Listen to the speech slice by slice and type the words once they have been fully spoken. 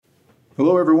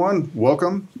Hello, everyone.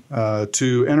 Welcome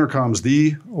to Entercom's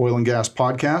The Oil and Gas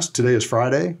Podcast. Today is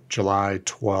Friday, July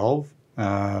 12,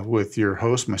 with your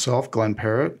host, myself, Glenn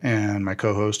Parrott, and my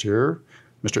co-host here,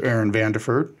 Mr. Aaron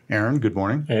Vanderford. Aaron, good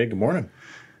morning. Hey, good morning.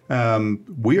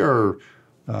 We are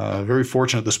very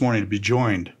fortunate this morning to be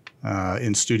joined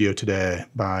in studio today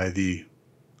by the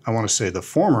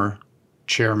former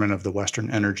chairman of the Western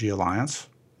Energy Alliance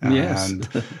and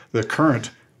the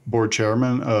current board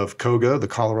chairman of COGA, the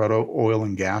Colorado Oil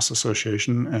and Gas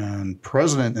Association, and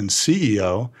president and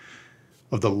CEO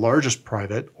of the largest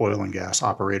private oil and gas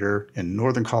operator in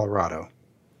northern Colorado,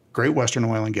 Great Western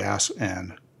Oil and Gas,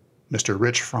 and Mr.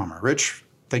 Rich Frommer. Rich,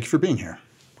 thank you for being here.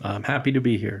 I'm happy to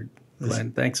be here,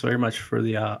 Glenn. Thanks very much for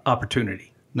the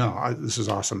opportunity. No, this is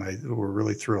awesome. We're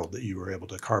really thrilled that you were able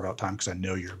to carve out time because I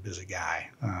know you're a busy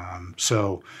guy.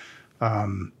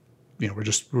 We're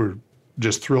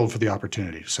just thrilled for the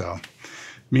opportunity. So it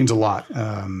means a lot,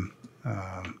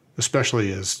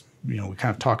 especially as, we kind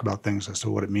of talk about things as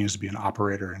to what it means to be an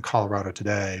operator in Colorado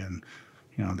today and,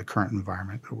 the current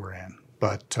environment that we're in.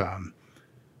 But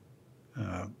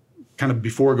kind of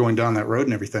before going down that road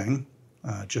and everything,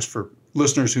 just for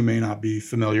listeners who may not be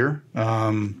familiar,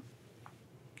 can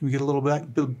we get a little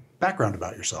background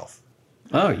about yourself?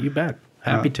 Oh, you bet.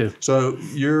 Happy to. So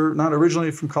you're not originally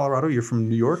from Colorado. You're from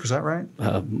New York. Is that right?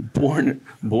 Born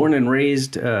and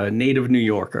raised native New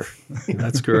Yorker.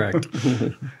 That's correct.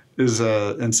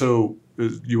 And so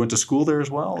you went to school there as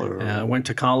well? Or? I went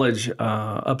to college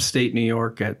upstate New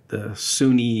York at the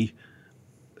SUNY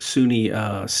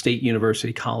State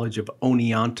University College of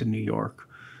Oneonta, New York.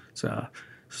 It's a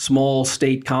small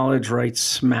state college right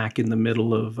smack in the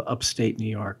middle of upstate New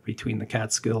York between the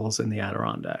Catskills and the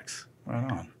Adirondacks.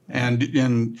 Right on.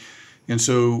 And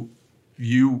so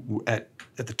you at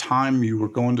the time you were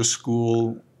going to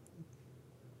school,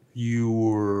 you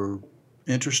were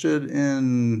interested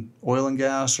in oil and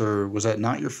gas, or was that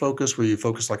not your focus? Were you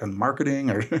focused like on marketing,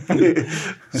 or?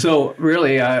 So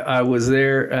really, I was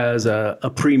there as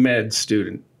a pre-med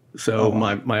student. So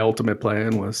my ultimate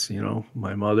plan was,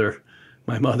 my mother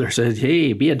said,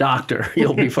 "Hey, be a doctor.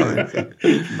 You'll be fine."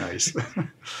 Nice.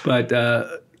 But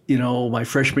my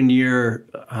freshman year,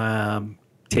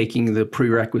 taking the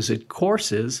prerequisite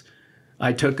courses,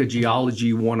 I took a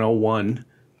Geology 101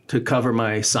 to cover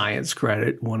my science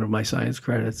credit, one of my science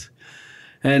credits.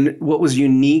 And what was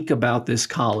unique about this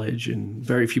college, and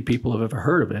very few people have ever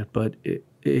heard of it, but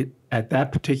it at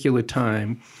that particular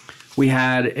time, we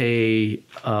had a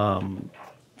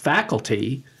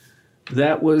faculty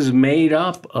that was made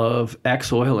up of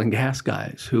ex-oil and gas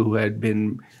guys who had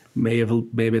may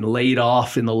have been laid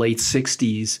off in the late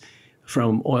 60s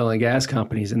from oil and gas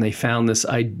companies, and they found this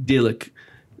idyllic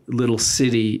little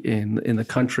city in the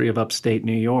country of upstate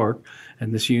New York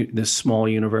and this small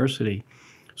university.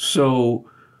 So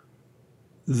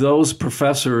those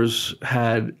professors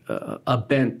had a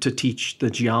bent to teach the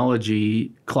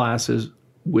geology classes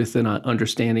with an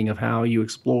understanding of how you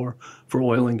explore for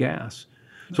oil and gas.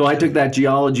 So I took that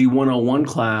Geology 101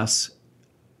 class,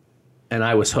 and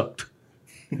I was hooked.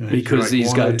 Because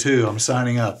these guys, I'm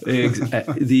signing up.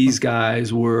 These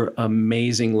guys were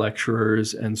amazing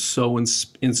lecturers and so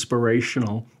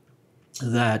inspirational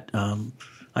that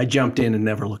I jumped in and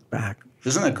never looked back.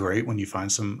 Isn't that great when you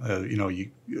find some,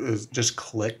 it just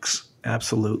clicks?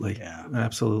 Absolutely. Yeah.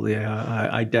 Absolutely.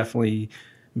 I definitely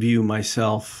view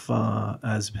myself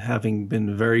as having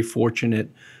been very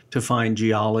fortunate to find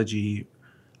geology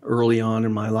early on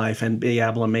in my life and be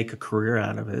able to make a career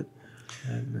out of it.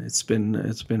 And it's been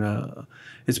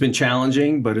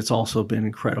challenging, but it's also been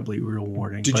incredibly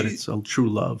rewarding. It's a true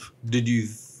love. Did you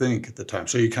think at the time?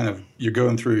 So you're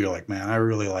going through. You're like, man, I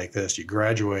really like this. You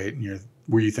graduate, and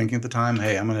were you thinking at the time,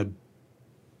 hey, I'm going to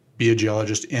be a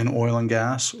geologist in oil and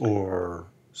gas, or?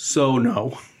 So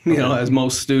no, as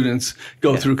most students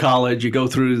go through college, you go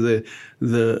through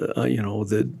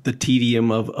the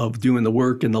tedium of doing the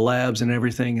work in the labs and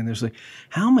everything, and there's like,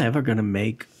 how am I ever going to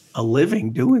make a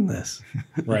living doing this?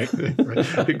 Right.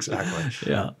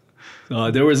 Exactly. Yeah.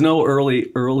 There was no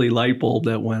early light bulb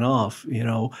that went off,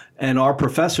 and our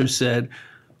professor said,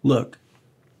 look,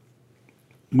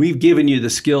 we've given you the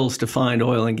skills to find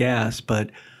oil and gas, but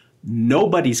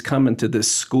nobody's coming to this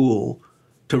school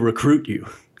to recruit you.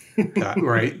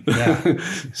 Right. Yeah.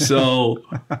 So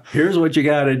here's what you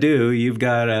got to do. You've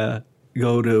got to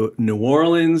go to New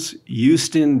Orleans,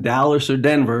 Houston, Dallas, or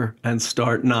Denver and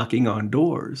start knocking on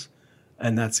doors.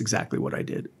 And that's exactly what I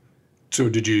did. So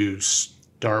did you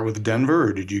start with Denver,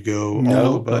 or did you go all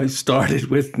No, above? I started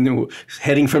with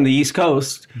heading from the East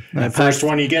Coast. The first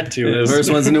one you get to. The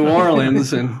first one's New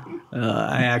Orleans, and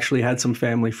I actually had some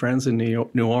family friends in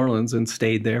New Orleans and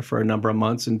stayed there for a number of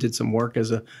months and did some work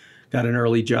got an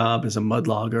early job as a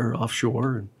mudlogger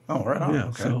offshore. And, Oh, right on. yeah,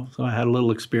 Okay. so I had a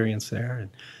little experience there. And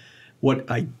what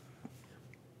I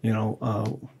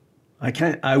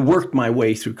worked my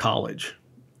way through college,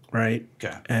 right?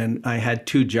 Okay. And I had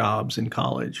 2 jobs in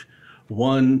college.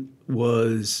 One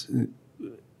was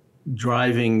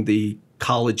driving the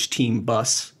college team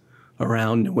bus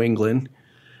around New England,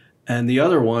 and the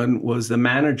other one was the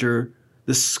manager,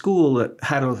 the school that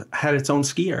had its own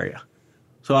ski area.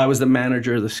 So I was the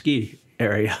manager of the ski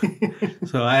area.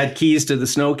 So I had keys to the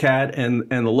snowcat and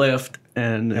the lift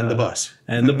and the bus.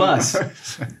 and the bus.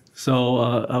 So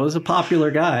I was a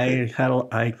popular guy.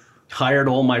 I hired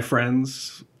all my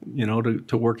friends,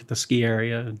 to work at the ski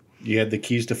area. You had the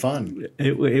keys to fun.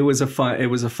 It was a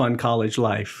fun college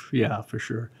life. Yeah, for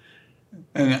sure.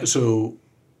 And so,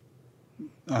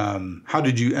 how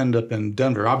did you end up in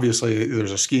Denver? Obviously,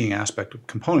 there's a skiing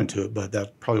component to it, but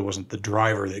that probably wasn't the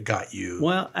driver that got you.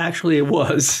 Well, actually, it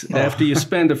was. After you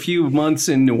spend a few months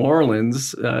in New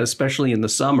Orleans, especially in the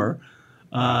summer,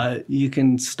 you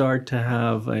can start to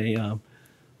have a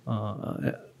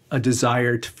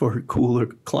desire for cooler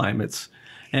climates.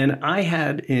 And I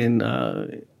had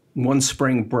in one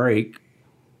spring break,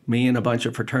 me and a bunch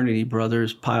of fraternity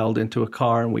brothers piled into a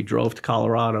car and we drove to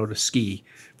Colorado to ski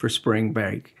for spring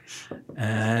break.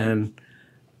 And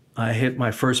I hit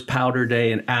my first powder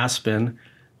day in Aspen,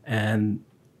 and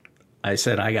I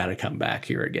said, I got to come back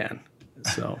here again.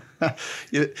 So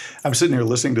I'm sitting here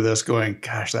listening to this going,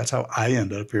 gosh, that's how I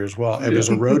ended up here as well. It was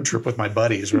a road trip with my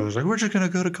buddies where I was like, we're just going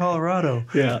to go to Colorado.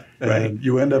 Yeah, and right.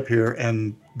 You end up here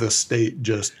and the state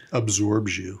just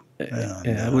absorbs you.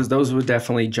 And, those were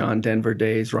definitely John Denver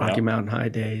days, Rocky Mountain High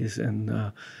days.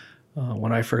 And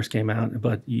when I first came out,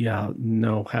 but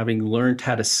having learned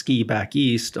how to ski back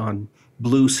east on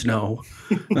blue snow,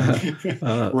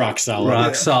 rock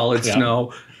solid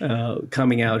snow,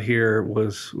 coming out here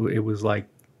was like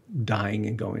dying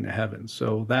and going to heaven.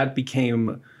 So that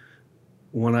became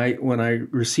when I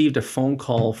received a phone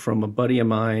call from a buddy of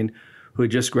mine who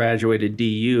had just graduated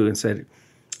DU and said,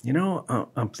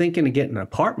 I'm thinking of getting an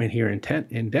apartment here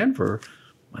in Denver.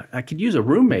 I could use a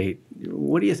roommate.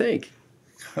 What do you think?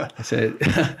 I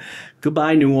said,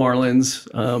 goodbye, New Orleans.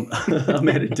 I'm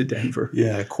headed to Denver.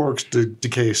 Yeah, corks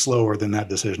decay slower than that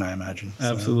decision, I imagine.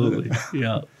 Absolutely,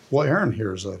 yeah. Well, Aaron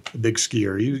here is a big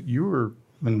skier. You were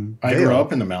in I grew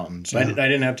up in the mountains. Yeah. I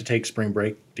didn't have to take spring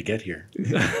break to get here.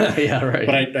 Yeah, right.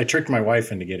 But I tricked my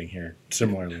wife into getting here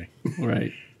similarly.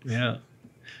 Right, yeah.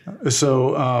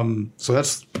 So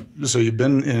you've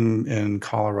been in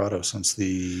Colorado since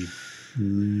the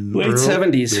late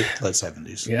 70s. Late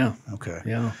 70s. Yeah. Okay.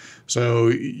 Yeah. So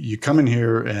you come in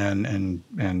here and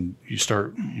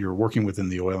you're working within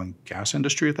the oil and gas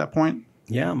industry at that point?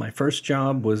 Yeah, my first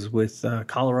job was with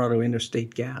Colorado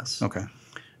Interstate Gas. Okay.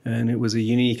 And it was a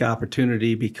unique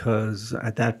opportunity because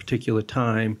at that particular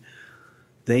time,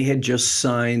 they had just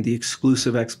signed the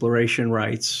exclusive exploration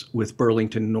rights with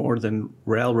Burlington Northern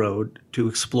Railroad to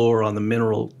explore on the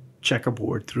mineral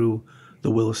checkerboard through the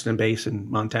Williston Basin,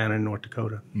 Montana and North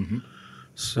Dakota. Mm-hmm.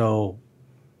 So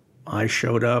I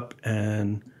showed up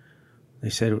and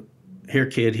they said, here,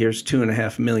 kid, here's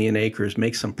 2.5 million acres.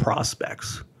 Make some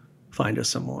prospects. Find us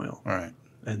some oil. All right.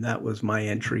 And that was my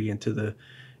entry into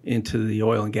the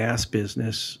oil and gas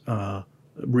business,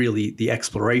 really the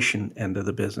exploration end of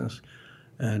the business.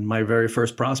 And my very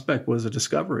first prospect was a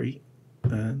discovery,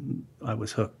 and I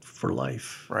was hooked for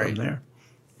life from there.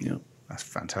 Yeah, that's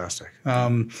fantastic.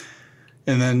 And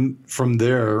then from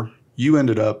there, you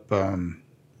ended up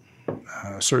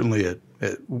certainly at.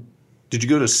 Did you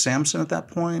go to Samson at that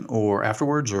point, or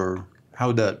afterwards, or how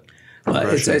would that?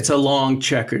 It's a long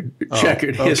checkered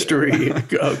history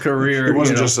career. It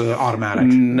wasn't just automatic.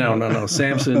 No.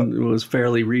 Samson was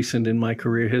fairly recent in my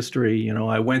career history.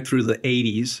 I went through the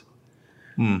 80s.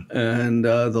 And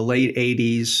the late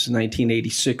 80s,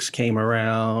 1986 came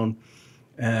around,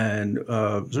 and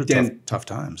those are tough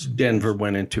times. Denver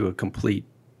went into a complete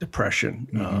depression.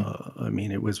 I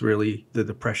mean, it was really the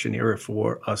depression era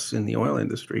for us in the oil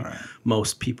industry. Right.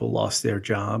 Most people lost their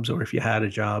jobs, or if you had a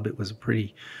job, it was a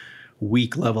pretty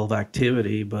weak level of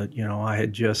activity. But, I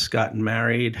had just gotten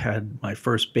married, had my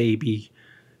first baby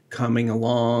coming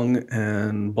along,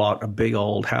 and bought a big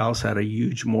old house, had a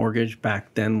huge mortgage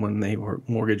back then when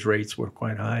mortgage rates were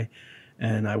quite high.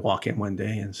 And I walk in one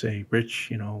day and say,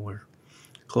 Rich, we're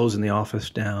closing the office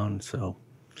down, so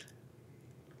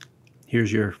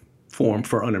here's your form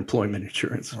for unemployment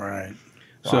insurance. Right.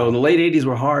 Wow. So the late 80s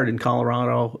were hard in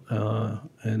Colorado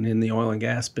and in the oil and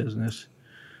gas business.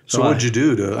 So what did you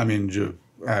do did you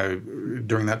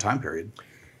during that time period?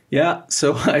 Yeah,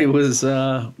 so I was,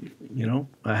 I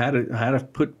had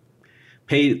to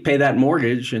pay that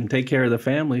mortgage and take care of the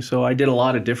family. So I did a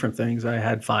lot of different things. I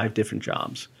had 5 different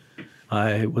jobs.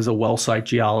 I was a well site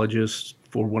geologist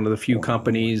for one of the few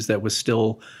companies that was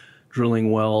still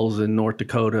drilling wells in North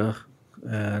Dakota,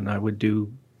 and I would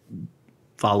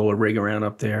follow a rig around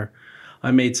up there.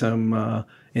 I made some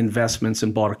investments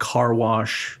and bought a car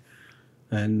wash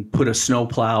and put a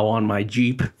snowplow on my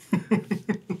Jeep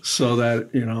so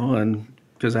that, and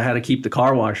because I had to keep the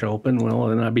car wash open. Well,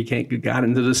 then I got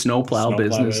into the snowplow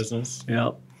business.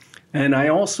 Yeah. And I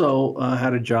also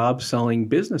had a job selling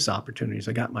business opportunities.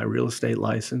 I got my real estate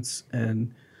license,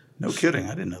 and no kidding,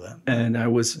 I didn't know that. And I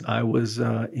was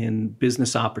in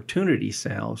business opportunity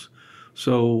sales.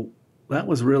 So that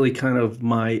was really kind of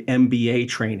my MBA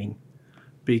training,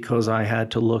 because I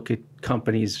had to look at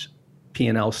companies'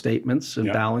 P&L statements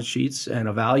and balance sheets and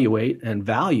evaluate and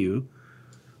value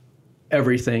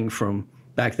everything from,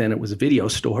 back then it was video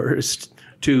stores,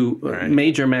 to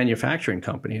major manufacturing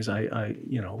companies.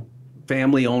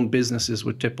 Family-owned businesses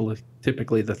were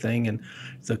typically the thing, and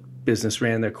the business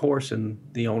ran their course, and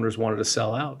the owners wanted to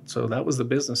sell out. So that was the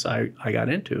business I got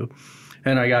into,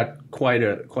 and I got quite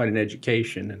an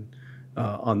education and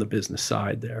on the business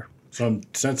side there. So I'm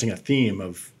sensing a theme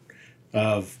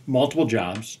of multiple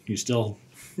jobs. You still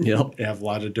have a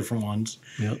lot of different ones,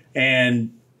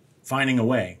 and finding a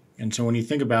way. And so when you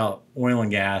think about oil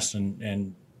and gas,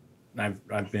 and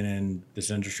I've been in this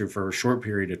industry for a short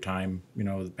period of time,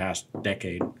 the past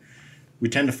decade, we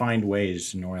tend to find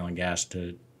ways in oil and gas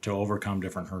to overcome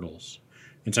different hurdles.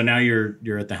 And so now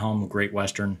you're at the helm of Great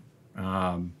Western,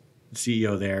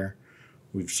 CEO there.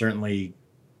 We've certainly,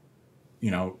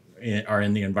 are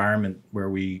in the environment where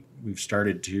we've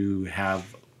started to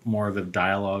have more of a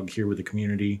dialogue here with the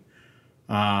community.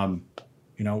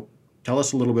 Tell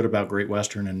us a little bit about Great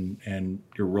Western and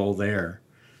your role there,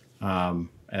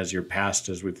 as your past,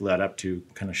 as we've led up to,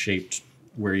 kind of shaped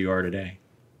where you are today.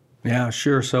 Yeah,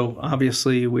 sure. So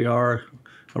obviously we are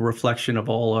a reflection of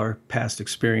all our past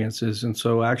experiences. And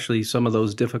so actually some of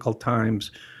those difficult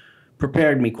times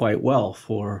prepared me quite well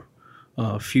for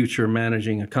future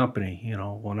managing a company.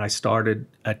 When I started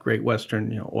at Great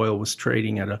Western, oil was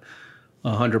trading at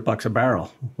 $100 a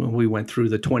barrel. We went through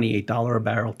the $28 a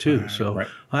barrel too.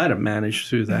 I had to manage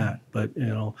through that. But,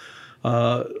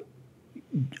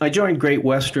 I joined Great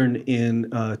Western in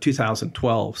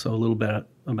 2012, so a little bit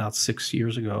about 6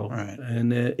 years ago. Right.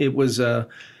 And it was a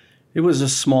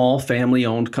small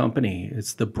family-owned company.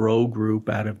 It's the Bro Group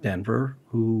out of Denver,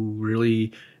 who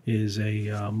really is a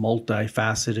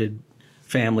multifaceted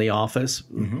family office.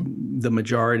 Mm-hmm. The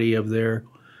majority of their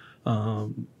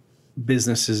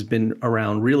business has been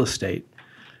around real estate.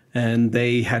 And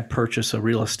they had purchased a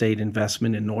real estate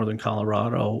investment in northern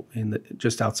Colorado,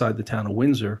 just outside the town of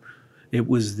Windsor. It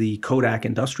was the Kodak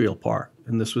Industrial Park.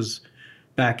 And this was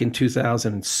back in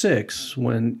 2006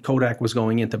 when Kodak was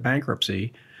going into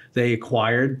bankruptcy. They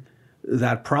acquired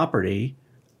that property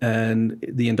and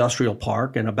the industrial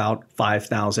park and about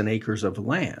 5,000 acres of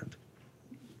land.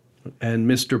 And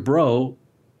Mr. Bro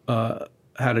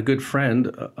had a good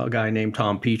friend, a guy named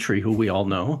Tom Petrie, who we all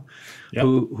know,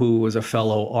 who was a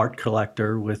fellow art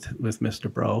collector with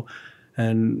Mr. Bro.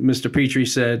 And Mr. Petrie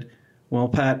said, well,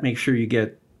 Pat, make sure you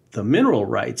get the mineral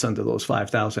rights under those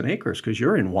 5,000 acres because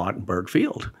you're in Wattenberg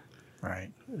Field. Right.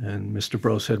 And Mr.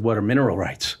 Bro said, what are mineral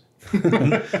rights?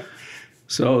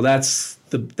 So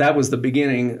that was the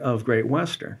beginning of Great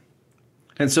Western.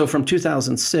 And so from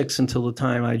 2006 until the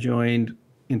time I joined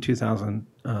in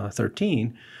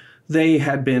 2013, they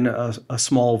had been a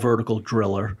small vertical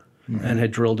driller and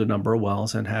had drilled a number of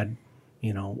wells and had,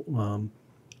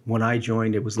 when I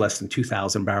joined, it was less than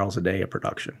 2,000 barrels a day of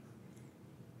production.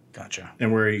 Gotcha.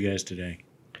 And where are you guys today?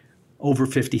 Over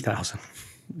 50,000.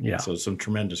 Yeah. So some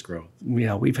tremendous growth.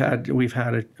 Yeah, we've had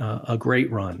a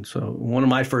great run. So one of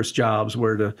my first jobs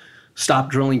were to stop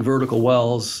drilling vertical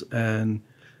wells and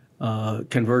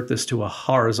convert this to a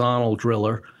horizontal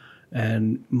driller.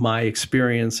 And my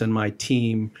experience and my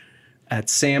team at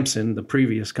Samson, the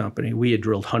previous company, we had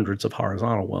drilled hundreds of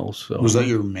horizontal wells. So was that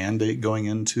your mandate going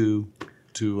into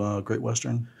Great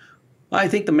Western? I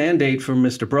think the mandate from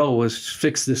Mr. Bro was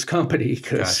fix this company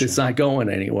because it's not going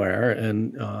anywhere,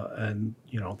 and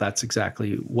that's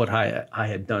exactly what I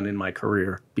had done in my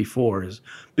career before: is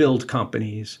build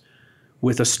companies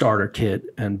with a starter kit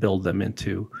and build them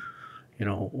into,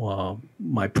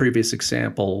 my previous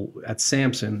example at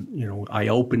Samson. I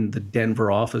opened the Denver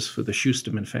office for the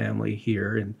Schusterman family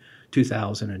here in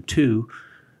 2002,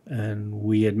 and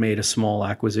we had made a small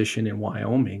acquisition in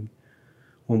Wyoming.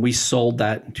 when we sold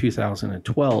that in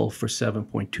 2012 for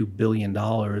 $7.2 billion,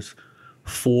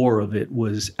 4 of it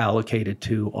was allocated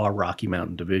to our Rocky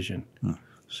Mountain division.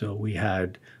 So we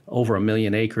had over 1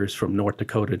 million acres from North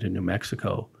Dakota to New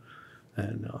Mexico.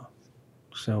 And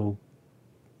so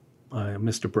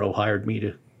Mr. Bro hired me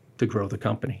to grow the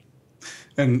company.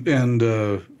 And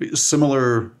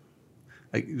similar,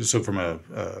 so from a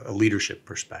leadership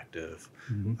perspective,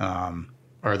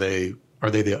 are they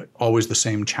always the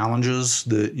same challenges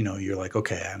that, you're like,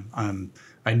 okay,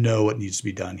 I know what needs to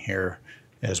be done here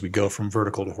as we go from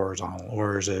vertical to horizontal,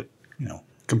 or is it,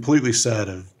 completely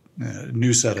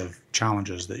new set of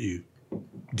challenges that you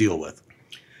deal with?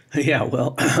 Yeah,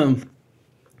 well,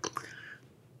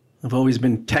 I've always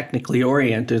been technically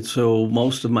oriented, so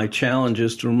most of my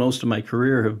challenges through most of my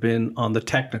career have been on the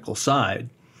technical side.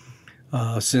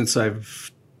 Since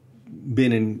I've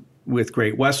been with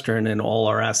Great Western and all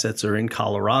our assets are in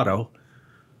Colorado,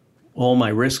 all my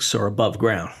risks are above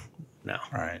ground now.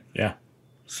 Right. Yeah.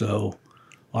 So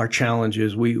our challenge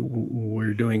is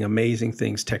we're doing amazing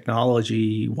things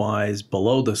technology-wise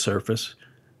below the surface,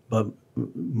 but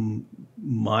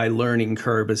my learning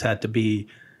curve has had to be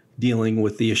dealing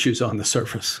with the issues on the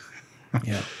surface.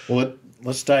 Yeah. Well,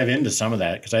 let's dive into some of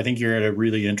that, because I think you're at a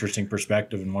really interesting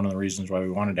perspective, and one of the reasons why we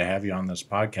wanted to have you on this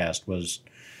podcast was,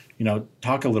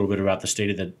 talk a little bit about the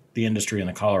state of the industry and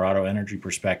the Colorado energy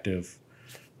perspective,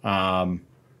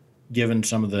 given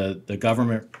some of the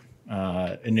government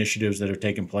initiatives that have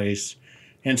taken place,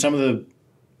 and some of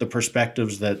the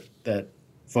perspectives that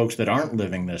folks that aren't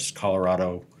living this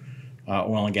Colorado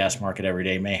oil and gas market every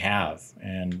day may have,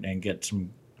 and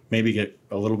maybe get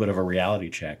a little bit of a reality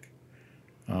check.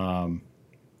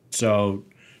 So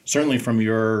certainly from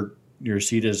your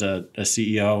seat as a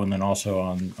CEO, and then also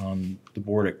on the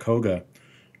board at Koga,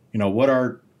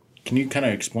 can you kind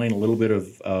of explain a little bit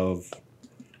of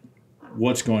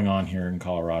what's going on here in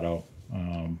Colorado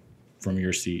from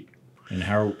your seat, and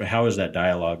how is that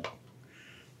dialogue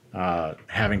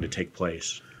having to take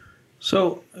place?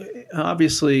 So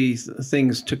obviously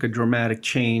things took a dramatic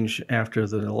change after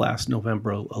the last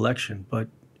November election, but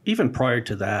even prior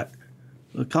to that,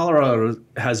 Colorado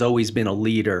has always been a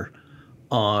leader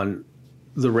on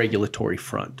the regulatory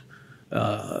front.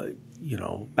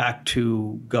 Back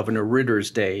to Governor Ritter's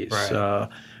days, right.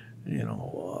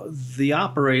 The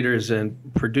operators and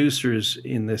producers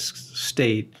in this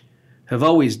state have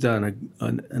always done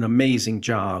an amazing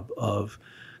job of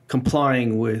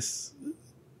complying with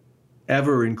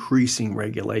ever increasing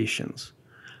regulations.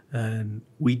 And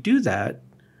we do that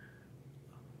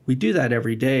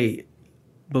every day,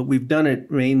 but we've done it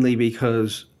mainly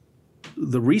because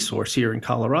the resource here in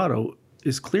Colorado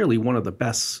is clearly one of the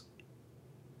best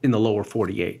in the lower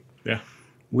 48. Yeah.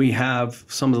 We have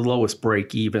some of the lowest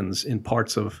break evens in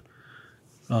parts of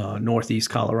northeast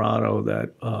Colorado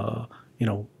that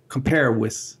compare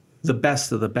with the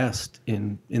best of the best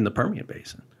in the Permian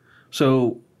Basin.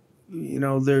 So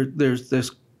there's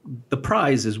the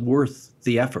prize is worth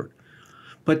the effort.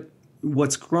 But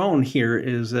what's grown here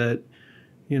is that,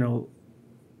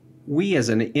 we as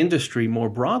an industry more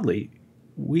broadly,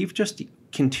 we've just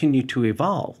continued to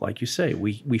evolve. Like you say,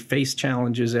 we face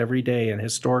challenges every day and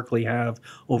historically have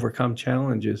overcome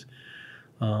challenges.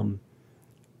 And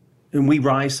we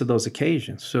rise to those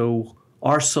occasions. So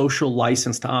our social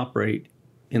license to operate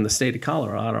in the state of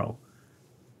Colorado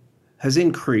has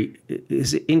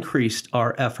increased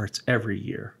our efforts every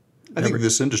year. I think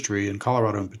this industry, in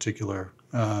Colorado in particular,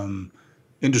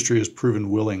 industry has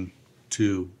proven willing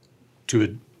to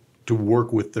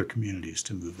work with their communities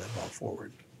to move that ball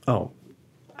forward. Oh,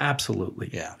 absolutely.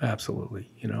 Yeah. Absolutely.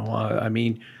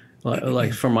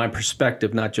 Like from my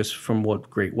perspective, not just from what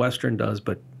Great Western does,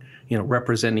 but,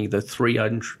 representing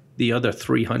the other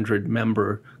 300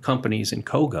 member companies in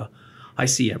Koga, I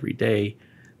see every day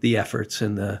the efforts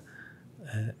and the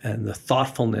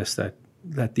thoughtfulness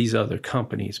that these other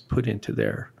companies put into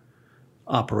their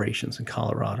operations in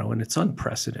Colorado, and it's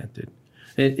unprecedented.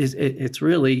 It's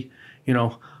really,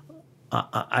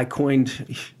 I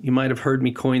coined, you might have heard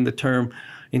me coin the term,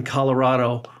 in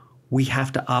Colorado, we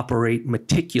have to operate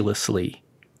meticulously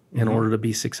in order to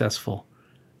be successful.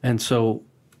 And so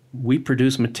we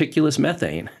produce meticulous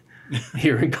methane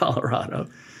here in Colorado.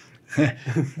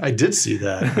 I did see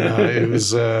that. It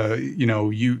was,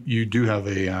 you do have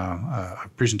a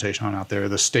presentation on out there,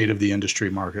 the state of the industry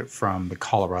market from the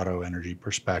Colorado energy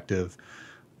perspective,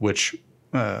 which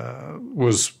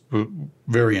was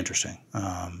very interesting.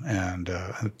 And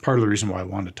part of the reason why I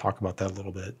wanted to talk about that a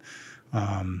little bit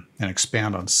and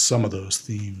expand on some of those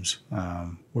themes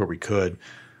where we could.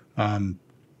 And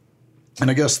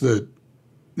I guess that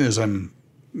as I'm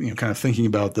kind of thinking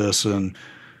about this and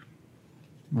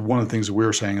one of the things that we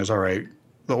were saying is, all right,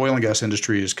 the oil and gas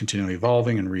industry is continually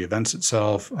evolving and reinvents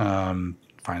itself,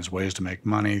 finds ways to make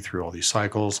money through all these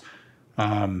cycles.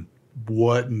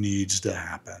 What needs to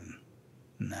happen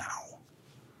now?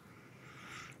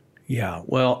 Yeah,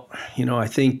 well, I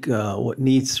think what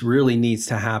really needs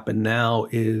to happen now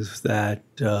is that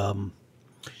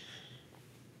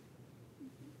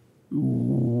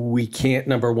we can't,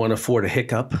 number one, afford a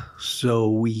hiccup. So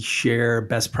we share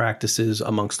best practices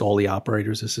amongst all the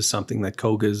operators. This is something that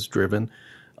KOGA's driven,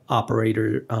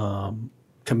 operator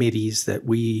committees, that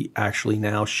we actually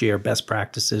now share best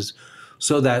practices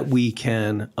so that we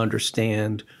can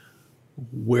understand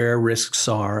where risks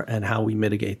are and how we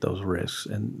mitigate those risks.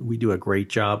 And we do a great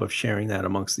job of sharing that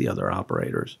amongst the other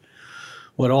operators.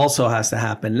 What also has to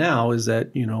happen now is that,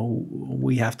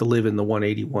 we have to live in the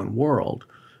 181 world.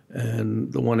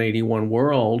 And the 181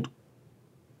 world,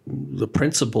 the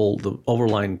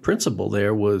overlying principle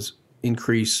there was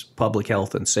increase public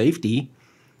health and safety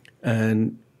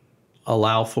and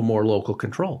allow for more local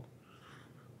control.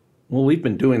 Well, we've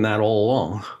been doing that all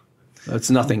along.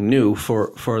 That's nothing new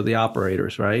for the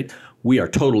operators, right? We are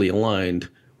totally aligned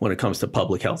when it comes to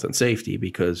public health and safety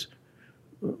because,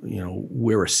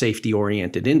 we're a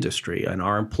safety-oriented industry, and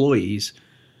our employees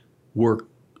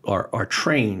are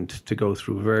trained to go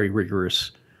through very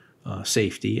rigorous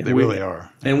safety. And they really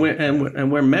are. And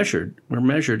we're measured. We're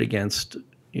measured against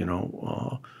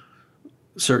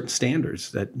certain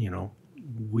standards that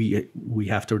we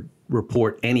have to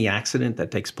report any accident that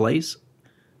takes place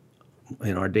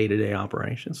in our day-to-day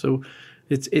operations. So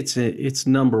it's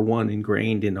number one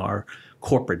ingrained in our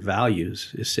corporate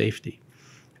values is safety.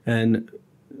 And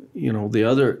the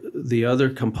other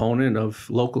component of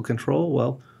local control,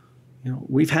 well,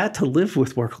 we've had to live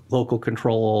with local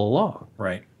control all along.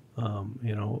 Right.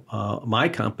 My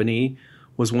company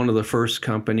was one of the first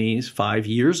companies 5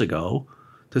 years ago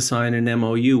to sign an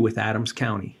MOU with Adams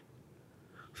County.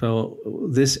 So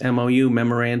this MOU,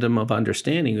 Memorandum of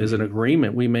Understanding, is an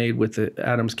agreement we made with the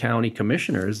Adams County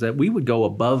commissioners that we would go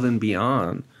above and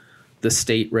beyond the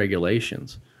state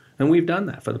regulations. And we've done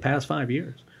that for the past 5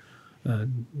 years.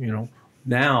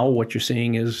 Now what you're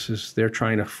seeing is they're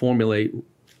trying to formulate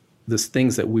these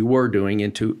things that we were doing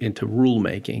into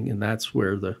rulemaking, and that's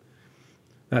where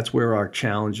our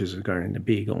challenges are going to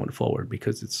be going forward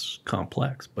because it's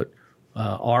complex. But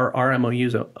our MOU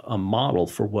is a model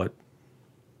for what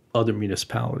other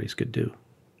municipalities could do.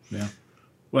 Yeah.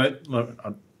 Well, look,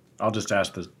 I'll just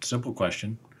ask the simple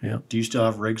question. Yeah. Do you still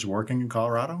have rigs working in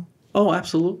Colorado? Oh,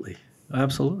 absolutely.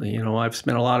 Absolutely. I've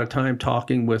spent a lot of time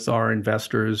talking with our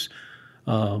investors,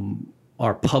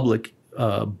 our public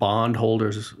bond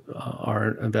holders,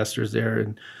 our investors there.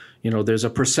 And, there's a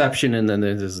perception and then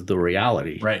there's the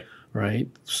reality. Right. Right.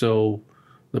 So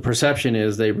the perception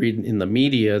is they read in the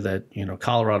media that,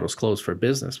 Colorado's closed for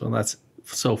business. Well, that's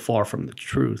so far from the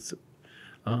truth.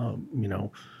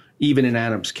 Even in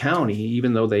Adams County,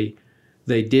 even though they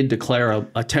did declare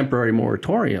a temporary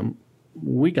moratorium,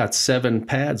 we got 7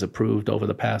 pads approved over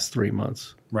the past 3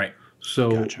 months. Right.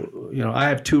 So, Gotcha. I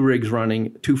have 2 rigs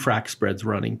running, 2 frac spreads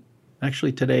running.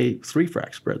 Actually, today, 3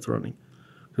 frac spreads running.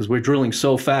 Because we're drilling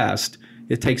so fast,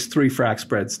 it takes 3 frac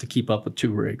spreads to keep up with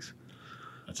 2 rigs.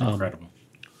 That's incredible.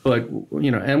 But,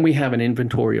 and we have an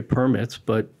inventory of permits,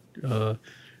 but,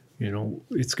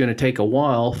 it's going to take a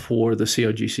while for the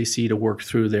COGCC to work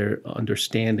through their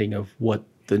understanding of what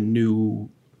the new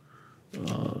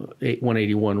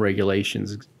 181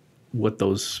 regulations, what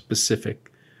those specific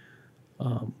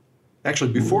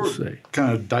Actually, before say.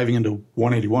 kind of diving into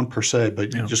 181 per se,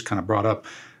 but you just kind of brought up,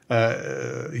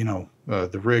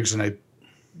 the rigs, and it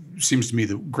seems to me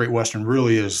that Great Western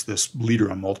really is this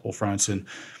leader on multiple fronts. And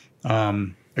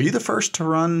are you the first to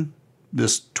run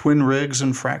this twin rigs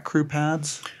and frac crew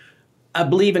pads? I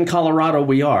believe in Colorado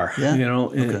we are. Yeah?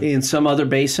 In some other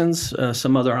basins,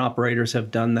 some other operators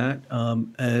have done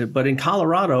that. But in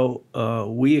Colorado,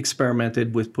 we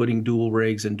experimented with putting dual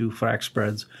rigs and dual frac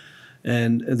spreads.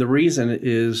 And the reason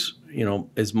is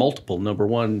multiple. Number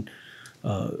one,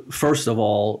 first of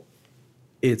all,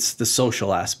 it's the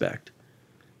social aspect.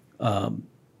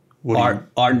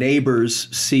 Our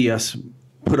neighbors see us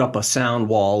put up a sound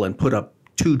wall and put up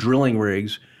 2 drilling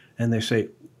rigs, and they say,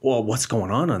 well, what's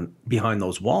going on behind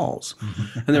those walls?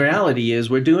 And the reality is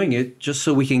we're doing it just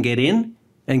so we can get in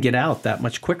and get out that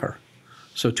much quicker.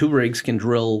 So 2 rigs can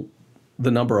drill the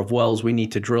number of wells we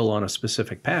need to drill on a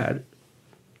specific pad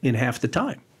in half the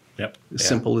time. Yep. As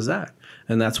simple as that.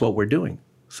 And that's what we're doing.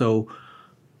 So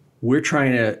we're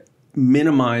trying to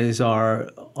minimize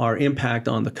our impact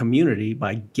on the community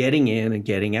by getting in and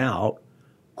getting out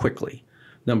quickly.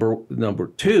 Number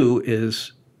 2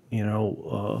 is,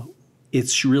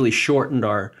 it's really shortened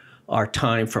our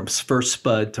time from first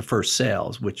spud to first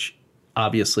sales, which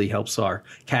obviously helps our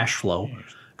cash flow.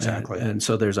 Exactly. And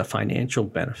so there's a financial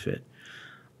benefit.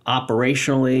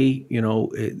 Operationally,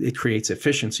 it creates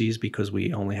efficiencies because we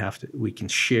can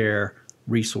share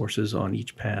resources on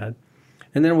each pad.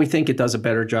 And then we think it does a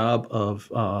better job of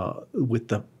with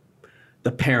the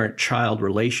parent-child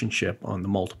relationship on the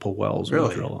multiple wells we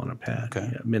drill on a pad. Okay.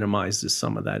 Yeah, minimizes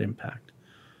some of that impact.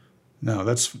 No,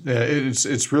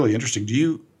 it's really interesting. Do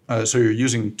you so you're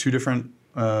using two different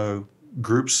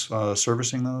groups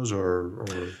servicing those, or?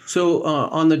 So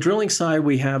on the drilling side,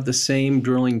 we have the same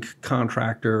drilling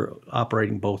contractor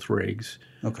operating both rigs.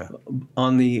 Okay.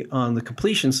 On the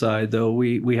completion side, though,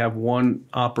 we have one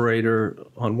operator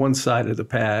on one side of the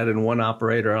pad and one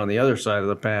operator on the other side of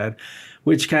the pad,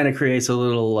 which kind of creates a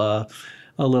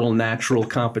little natural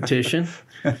competition.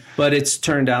 But it's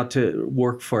turned out to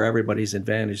work for everybody's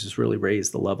advantage. It's really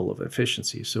raised the level of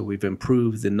efficiency. So we've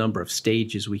improved the number of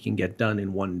stages we can get done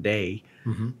in one day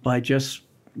by just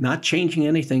not changing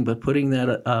anything, but putting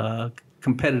that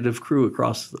competitive crew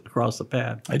across the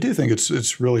pad. I do think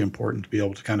it's really important to be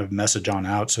able to kind of message on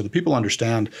out so that people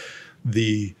understand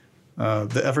the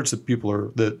efforts that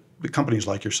that the companies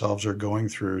like yourselves are going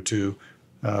through to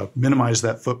minimize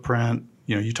that footprint.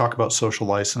 You talk about social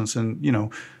license, and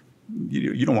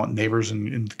you don't want neighbors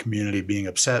in the community being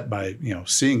upset by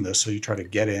seeing this, so you try to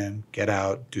get in, get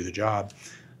out, do the job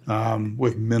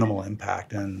with minimal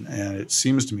impact. And it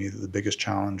seems to me that the biggest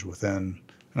challenge within,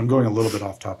 and I'm going a little bit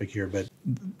off topic here, but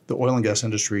the oil and gas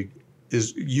industry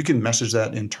is, you can message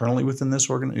that internally within this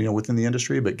within the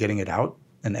industry, but getting it out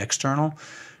and external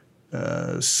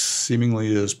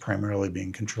seemingly is primarily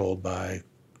being controlled by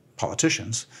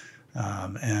politicians.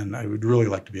 And I would really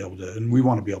like to be able to, and we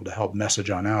want to be able to help message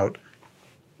on out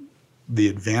the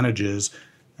advantages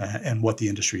and what the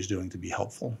industry is doing to be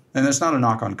helpful. And it's not a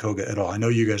knock on Koga at all. I know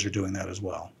you guys are doing that as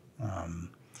well.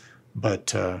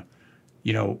 But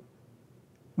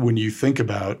when you think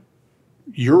about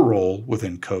your role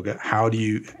within Koga, how do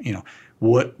you,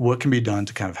 what can be done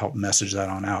to kind of help message that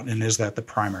on out? And is that the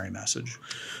primary message?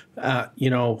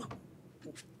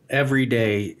 Every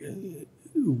day,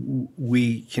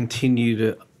 we continue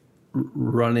to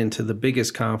run into the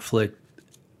biggest conflict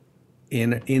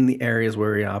in the areas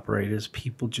where we operate is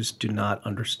people just do not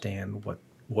understand what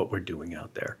we're doing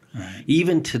out there. Right.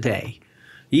 Even today,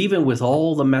 even with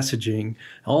all the messaging,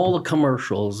 all the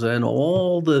commercials, and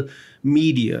all the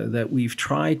media that we've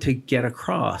tried to get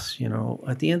across,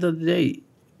 at the end of the day,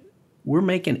 we're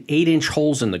making 8-inch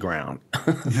holes in the ground,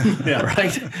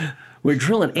 right? We're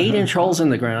drilling 8-inch holes in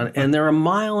the ground, and they're 1.5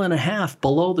 miles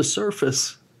below the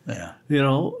surface. Yeah.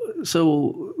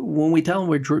 So when we tell them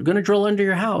we're going to drill under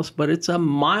your house, but it's 1.5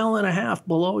 miles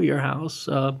below your house,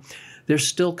 they're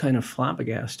still kind of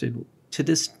flabbergasted to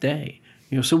this day.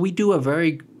 So we do a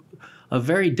very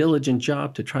diligent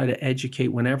job to try to educate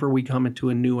whenever we come into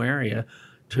a new area,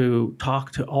 to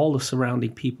talk to all the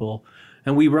surrounding people.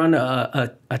 And we run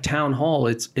a town hall.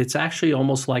 It's actually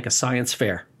almost like a science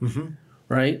fair. Mm-hmm.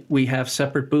 Right? We have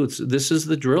separate booths. This is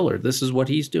the driller. This is what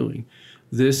he's doing.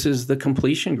 This is the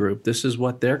completion group. This is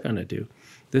what they're going to do.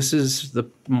 This is the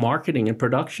marketing and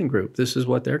production group. This is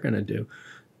what they're going to do.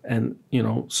 And,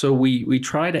 so we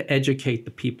try to educate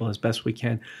the people as best we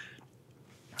can.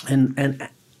 And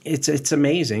it's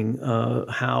amazing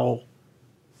how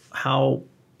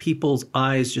people's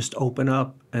eyes just open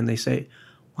up and they say,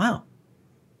 wow,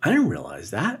 I didn't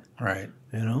realize that. Right.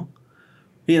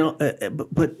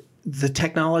 But the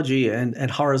technology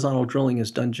and horizontal drilling has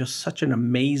done just such an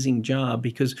amazing job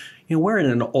because, we're in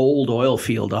an old oil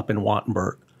field up in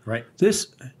Wattenberg. Right.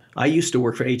 I used to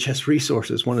work for HS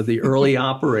Resources, one of the early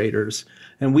operators,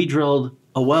 and we drilled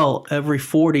a well every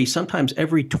 40, sometimes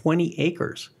every 20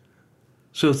 acres.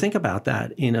 So think about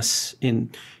that. In a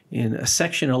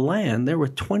section of land, there were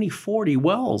 20, 40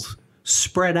 wells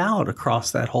spread out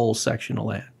across that whole section of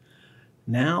land.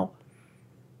 Now,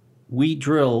 we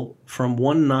drill from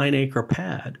 1 9-acre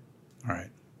pad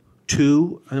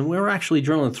and we're actually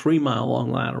drilling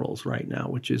 3-mile-long laterals right now,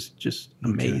 which is just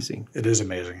amazing. It is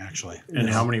amazing, actually. And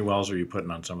how many wells are you putting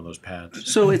on some of those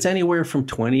pads? So it's anywhere from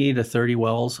 20 to 30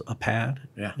 wells a pad.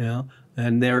 Yeah.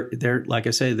 And they're like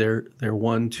I say, they're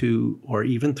 1, 2, or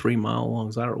even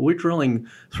 3-mile-long laterals. We've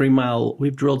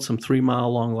drilled some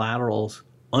 3-mile-long laterals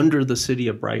under the city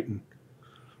of Brighton,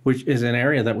 which is an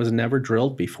area that was never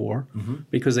drilled before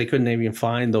because they couldn't even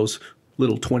find those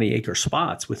little 20-acre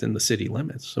spots within the city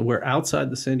limits. So we're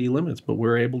outside the city limits, but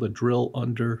we're able to drill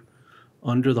under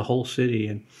the whole city.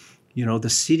 And the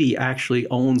city actually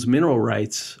owns mineral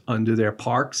rights under their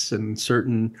parks and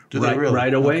certain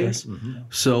right-of-ways. Okay. Mm-hmm.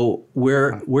 So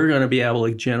we're going to be able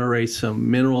to generate some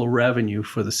mineral revenue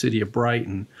for the city of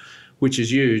Brighton, which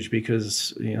is huge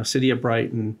because city of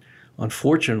Brighton,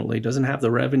 unfortunately, doesn't have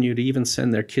the revenue to even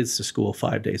send their kids to school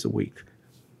 5 days a week.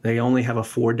 They only have a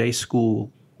 4-day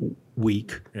school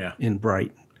week in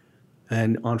Brighton.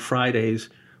 And on Fridays,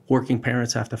 working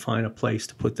parents have to find a place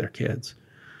to put their kids.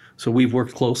 So we've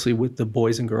worked closely with the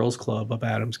Boys and Girls Club of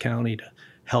Adams County to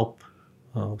help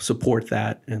support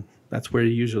that. And that's where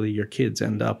usually your kids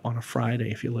end up on a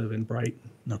Friday if you live in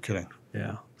Brighton. No kidding.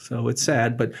 Yeah. So it's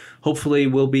sad, but hopefully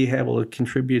we'll be able to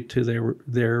contribute to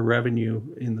their revenue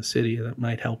in the city. That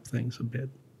might help things a bit.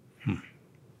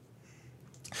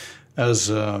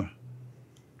 As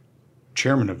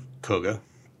chairman of COGA,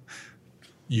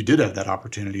 you did have that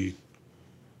opportunity,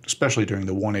 especially during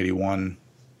the 181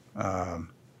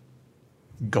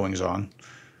 goings on.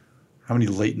 How many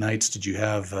late nights did you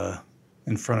have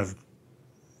in front of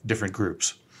different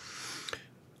groups?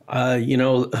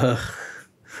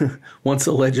 Once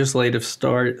the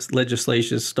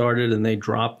legislation started and they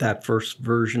dropped that first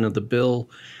version of the bill,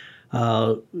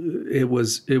 it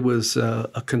was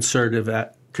a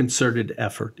concerted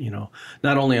effort.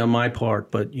 Not only on my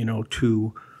part, but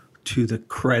to the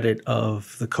credit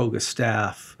of the COGA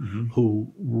staff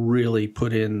who really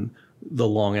put in the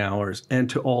long hours, and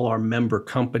to all our member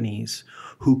companies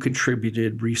who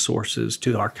contributed resources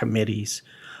to our committees.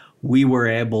 We were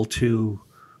able to,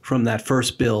 from that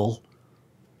first bill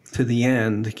to the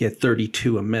end, get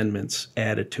 32 amendments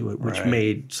added to it, which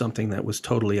made something that was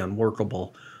totally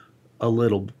unworkable a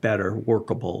little better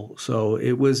workable. So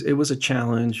it was a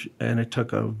challenge, and it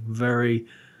took a very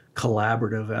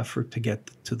collaborative effort to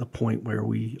get to the point where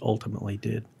we ultimately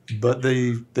did. But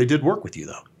they did work with you,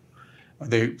 though.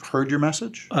 They heard your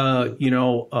message?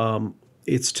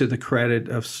 It's to the credit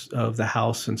of the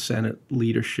House and Senate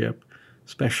leadership,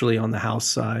 especially on the House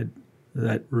side,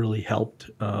 that really helped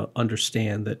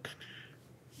understand that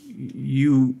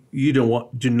you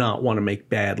do not want to make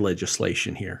bad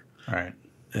legislation here. All right.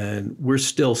 And we're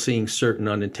still seeing certain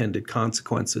unintended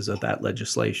consequences of that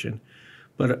legislation,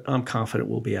 but I'm confident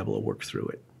we'll be able to work through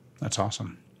it. That's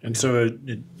awesome. And so,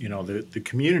 the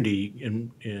community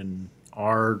in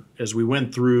our, as we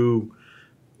went through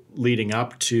leading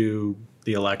up to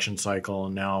the election cycle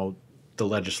and now the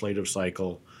legislative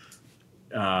cycle,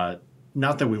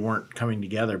 not that we weren't coming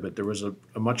together, but there was a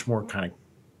much more kind of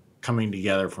coming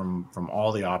together from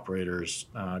all the operators,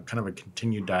 kind of a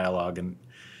continued dialogue. And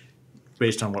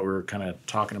based on what we were kind of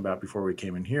talking about before we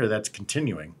came in here, that's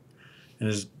continuing.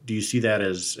 And do you see that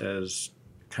as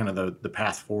kind of the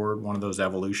path forward, one of those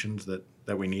evolutions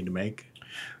that we need to make?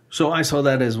 So I saw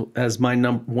that as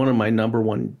one of my number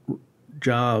one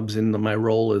jobs in my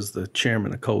role as the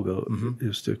chairman of COGA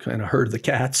is to kind of herd the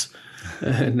cats.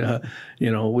 And,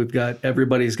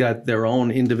 everybody's got their own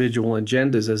individual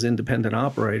agendas as independent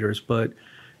operators, but,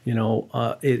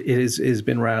 it has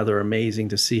been rather amazing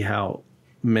to see how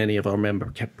many of our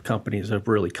member companies have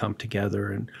really come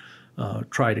together and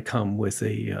try to come with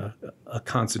a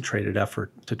concentrated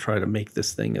effort to try to make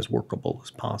this thing as workable as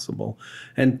possible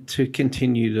and to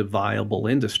continue the viable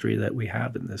industry that we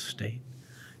have in this state.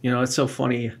 It's so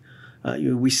funny.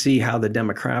 We see how the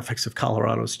demographics of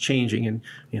Colorado is changing, and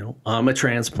I'm a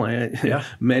transplant. Yeah.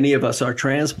 Many of us are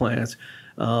transplants,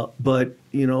 but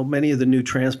many of the new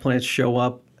transplants show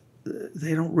up.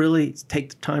 They don't really take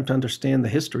the time to understand the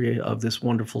history of this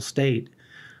wonderful state.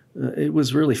 It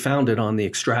was really founded on the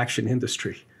extraction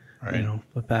industry,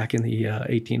 but back in the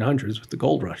 1800s with the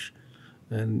gold rush,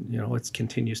 and it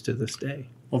continues to this day.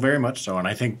 Well, very much so. And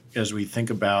I think as we think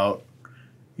about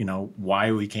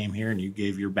why we came here, and you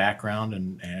gave your background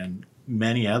and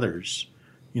many others,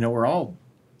 we're all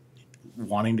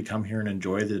wanting to come here and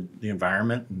enjoy the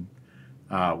environment,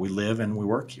 and we live and we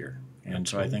work here. And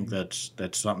so I think that's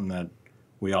something that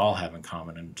we all have in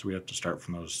common, and so we have to start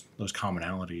from those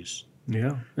commonalities.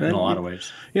 Yeah, in a lot of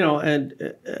ways.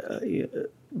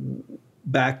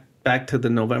 Back to the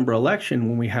November election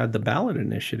when we had the ballot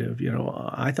initiative,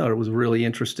 I thought it was really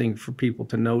interesting for people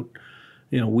to note,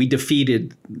 we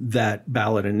defeated that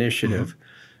ballot initiative,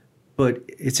 but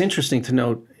it's interesting to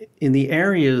note in the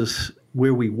areas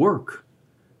where we work,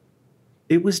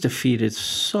 it was defeated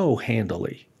so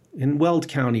handily. In Weld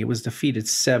County, it was defeated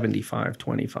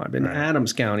 75-25. In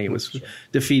Adams County, it was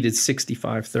defeated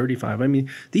 65-35. I mean,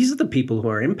 these are the people who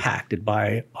are impacted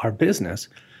by our business,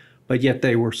 but yet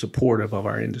they were supportive of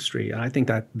our industry. And I think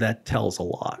that tells a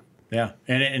lot. Yeah,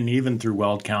 and even through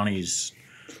Weld County's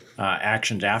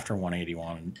actions after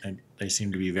 181, and they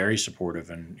seem to be very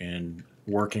supportive in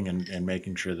working and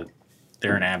making sure that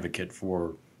they're an advocate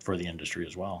for the industry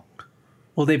as well.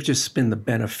 Well, they've just been the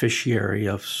beneficiary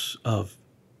of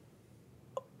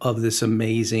this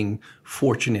amazing,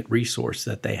 fortunate resource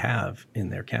that they have in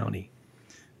their county.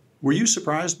 Were you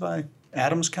surprised by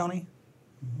Adams County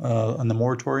on the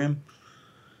moratorium?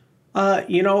 I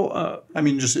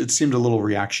mean, just it seemed a little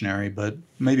reactionary, but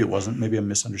maybe it wasn't. Maybe I'm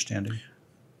misunderstanding.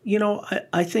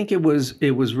 I think it was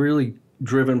really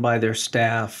driven by their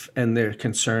staff and their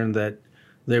concern that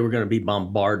they were going to be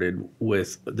bombarded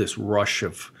with this rush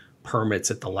of permits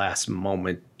at the last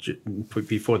moment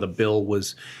before the bill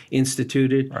was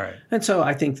instituted. Right. And so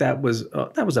I think that was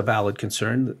a valid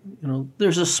concern.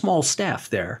 There's a small staff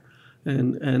there,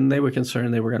 and they were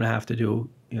concerned they were going to have to do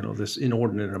this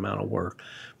inordinate amount of work.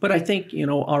 But I think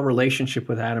our relationship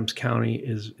with Adams County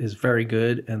is very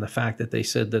good, and the fact that they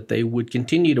said that they would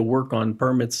continue to work on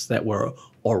permits that were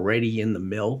already in the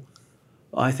mill,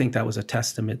 I think that was a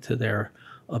testament to their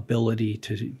ability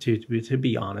to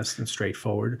be honest and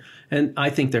straightforward. And I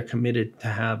think they're committed to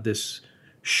have this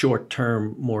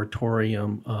short-term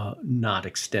moratorium not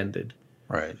extended.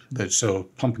 Right. So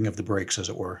pumping of the brakes, as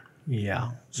it were.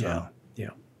 Yeah. So,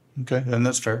 yeah. Okay, and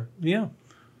that's fair. Yeah.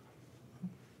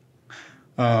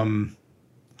 How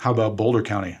about Boulder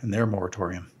County and their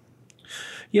moratorium?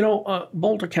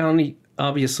 Boulder County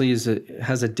obviously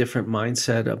has a different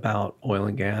mindset about oil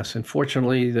and gas.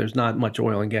 Unfortunately, there's not much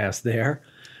oil and gas there.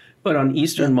 But on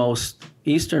easternmost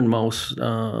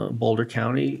Boulder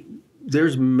County,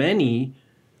 there's many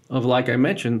of, like I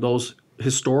mentioned, those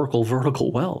historical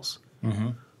vertical wells. Mm-hmm.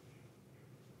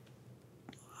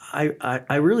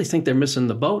 I really think they're missing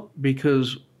the boat,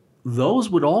 because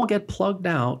those would all get plugged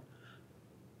out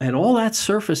and all that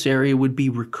surface area would be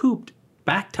recouped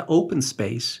back to open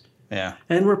space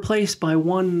and replaced by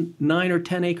one 9 or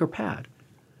 10 acre pad.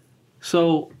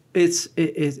 So it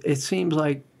seems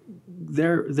like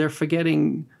they're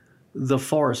forgetting the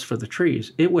forest for the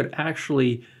trees. It would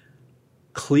actually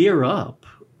clear up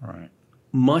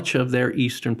much of their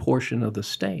eastern portion of the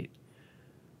state.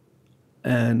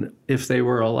 And if they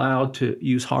were allowed to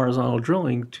use horizontal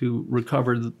drilling to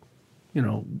recover the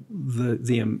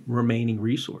remaining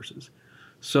resources.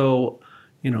 So,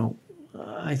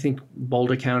 I think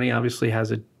Boulder County obviously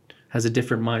has a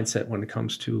different mindset when it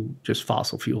comes to just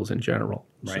fossil fuels in general.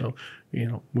 Right. So,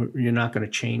 you're not going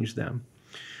to change them.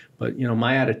 But,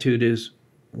 my attitude is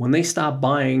when they stop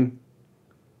buying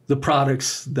the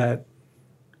products that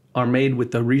are made with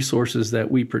the resources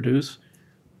that we produce,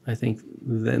 I think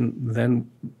then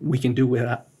we can do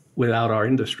without our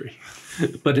industry.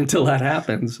 But until that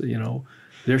happens,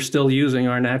 they're still using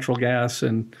our natural gas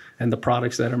and the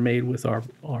products that are made with our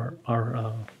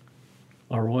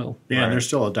oil. Yeah, and there's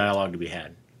still a dialogue to be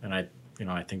had. And I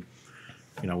think,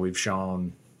 we've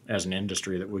shown as an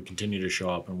industry that we continue to show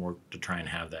up and work to try and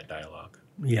have that dialogue.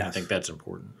 Yeah, I think that's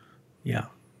important. Yeah.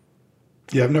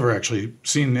 Yeah, I've never actually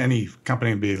seen any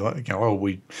company be like,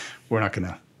 we're not going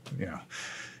to,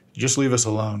 just leave us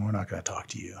alone. We're not going to talk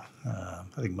to you.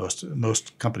 I think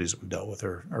most companies that we've dealt with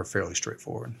are fairly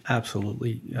straightforward.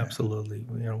 Absolutely.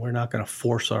 We're not going to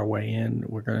force our way in.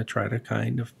 We're going to try to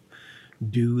kind of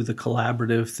do the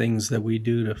collaborative things that we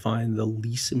do to find the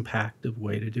least impactful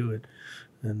way to do it.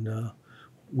 And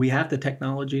we have the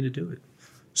technology to do it.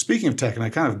 Speaking of tech, and I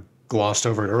kind of glossed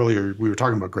over it earlier, we were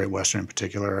talking about Great Western in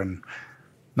particular, and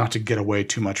not to get away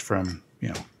too much from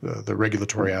the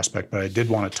regulatory aspect, but I did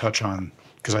want to touch on,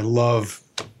 because I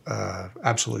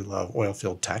absolutely love oil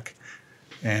field tech,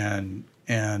 and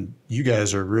you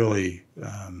guys are really,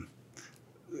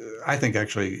 I think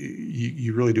actually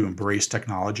you really do embrace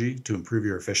technology to improve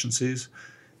your efficiencies,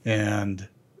 and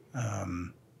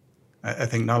I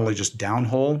think not only just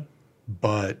downhole,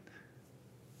 but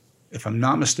if I'm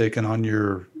not mistaken, on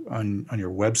your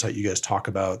website you guys talk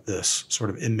about this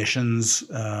sort of emissions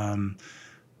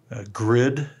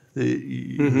grid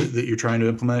that you're trying to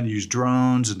implement, use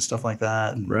drones and stuff like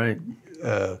that. And, right.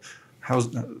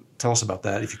 Tell us about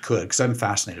that if you could, because I'm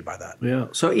fascinated by that. Yeah.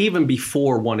 So even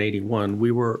before 181,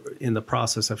 we were in the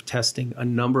process of testing a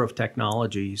number of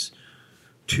technologies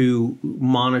to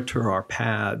monitor our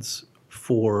pads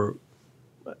for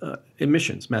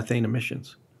emissions, methane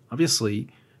emissions. Obviously,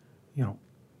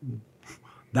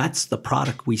 that's the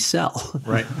product we sell.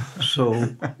 Right.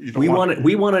 So we want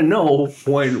to know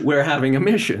when we're having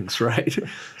emissions, right?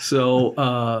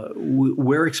 So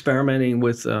we're experimenting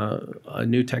with a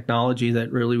new technology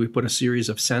that really we put a series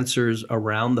of sensors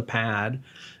around the pad,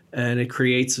 and it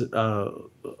creates an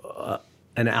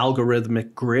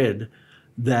algorithmic grid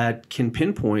that can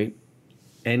pinpoint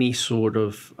any sort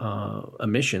of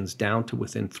emissions down to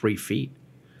within 3 feet.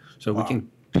 So we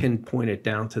can pinpoint it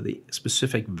down to the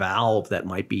specific valve that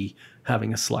might be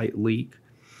having a slight leak.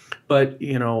 But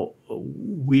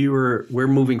we're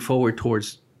moving forward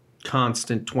towards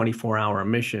constant 24-hour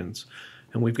emissions,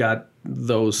 and we've got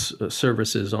those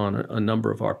services on a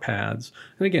number of our pads.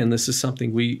 And again, this is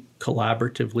something we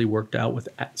collaboratively worked out with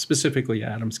specifically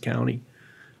Adams County.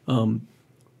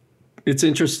 It's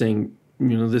interesting,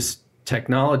 this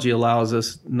technology allows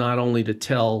us not only to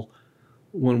tell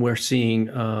when we're seeing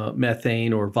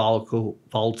methane or volatile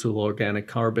organic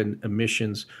carbon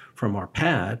emissions from our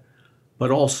pad,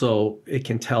 but also it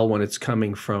can tell when it's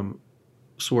coming from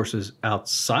sources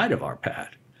outside of our pad.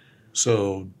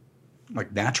 So,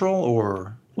 like natural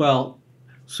or? Well,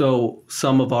 so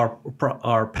some of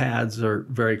our pads are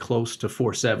very close to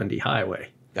 470 highway.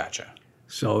 Gotcha.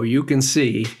 So you can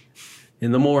see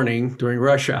in the morning during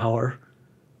rush hour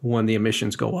when the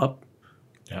emissions go up.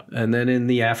 Yep. And then in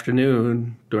the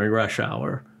afternoon during rush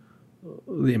hour,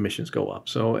 the emissions go up.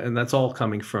 So, and that's all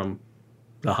coming from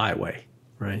the highway,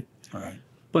 right? Right.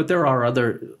 But there are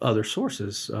other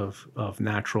sources of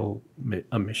natural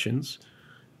emissions,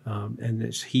 and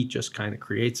this heat just kind of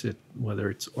creates it, whether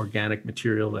it's organic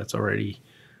material that's already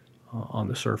on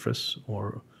the surface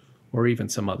or even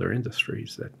some other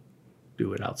industries that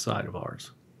do it outside of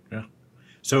ours. Yeah.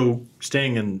 So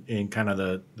staying in kind of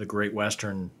the Great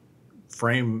Western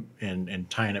frame and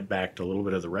tying it back to a little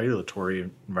bit of the regulatory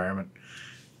environment,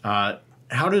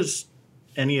 how does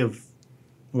any of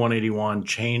 181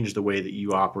 change the way that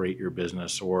you operate your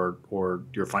business or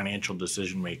your financial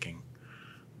decision making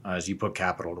as you put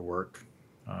capital to work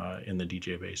in the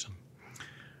DJ Basin?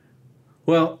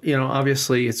 Well,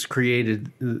 obviously it's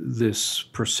created this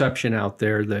perception out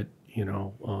there that,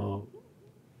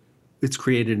 it's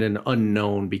created an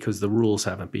unknown because the rules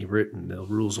haven't been written. The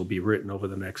rules will be written over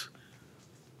the next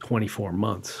 24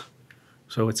 months.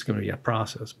 So it's going to be a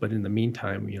process. But in the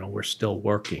meantime, we're still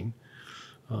working.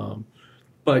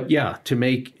 But yeah, to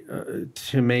make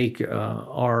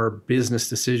our business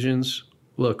decisions,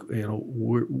 look,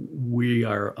 we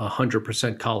are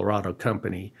 100% Colorado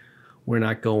company. We're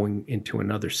not going into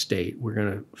another state. We're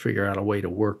going to figure out a way to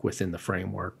work within the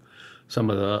framework. Some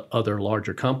of the other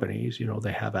larger companies,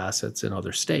 they have assets in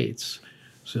other states,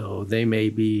 so they may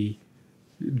be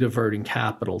diverting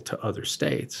capital to other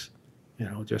states,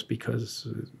 just because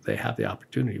they have the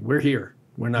opportunity. We're here.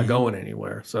 We're not going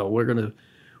anywhere. So we're gonna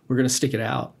stick it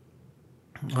out,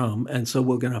 and so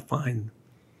we're gonna find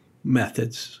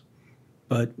methods.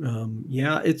 But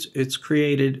it's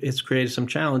created some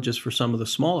challenges for some of the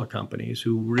smaller companies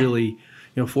who really,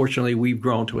 fortunately, we've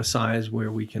grown to a size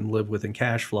where we can live within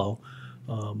cash flow,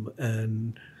 but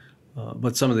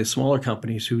some of the smaller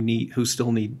companies who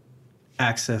still need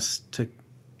access to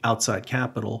outside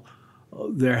capital,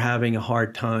 they're having a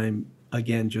hard time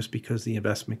again just because the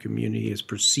investment community is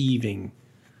perceiving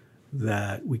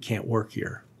that we can't work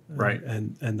here, right?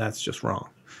 And that's just wrong.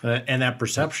 And that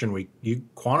perception, you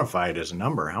quantified as a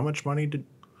number. How much money did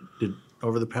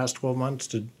over the past 12 months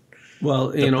did?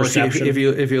 Well,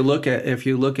 if you look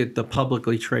at the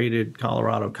publicly traded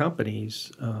Colorado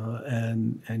companies,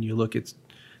 and you look at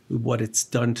what it's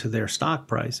done to their stock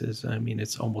prices, I mean,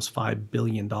 it's almost $5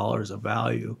 billion of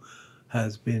value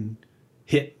has been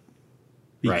hit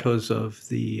because of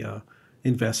the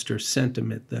investor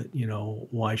sentiment that,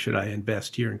 why should I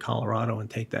invest here in Colorado and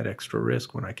take that extra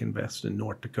risk when I can invest in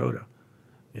North Dakota?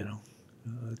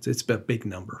 It's a big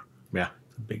number. Yeah,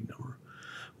 it's a big number.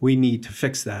 We need to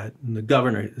fix that, and the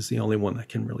governor is the only one that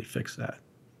can really fix that.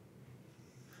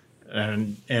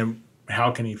 And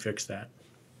how can he fix that?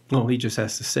 Well, he just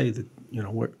has to say that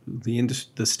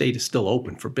the state is still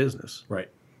open for business. Right.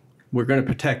 We're going to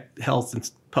protect health and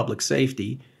public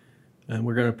safety, and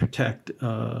we're going to protect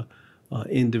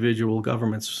individual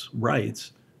governments'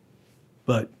 rights,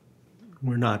 but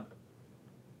we're not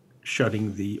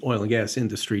shutting the oil and gas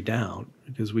industry down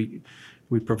because we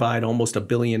provide almost $1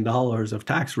 billion of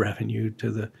tax revenue to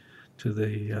the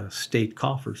state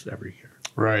coffers every year.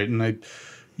 Right, and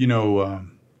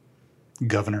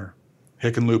Governor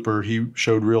Hickenlooper, he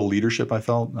showed real leadership, I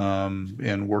felt,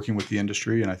 in working with the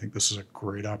industry, and I think this is a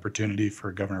great opportunity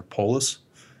for Governor Polis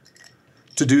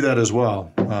to do that as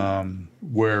well,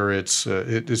 where it's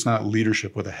not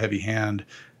leadership with a heavy hand,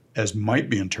 as might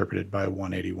be interpreted by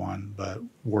 181, but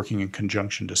working in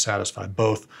conjunction to satisfy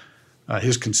both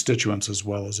his constituents as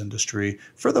well as industry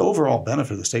for the overall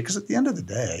benefit of the state. Because at the end of the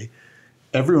day,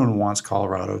 everyone wants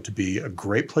Colorado to be a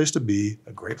great place to be,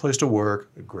 a great place to work,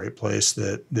 a great place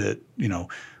that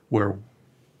where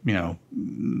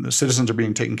the citizens are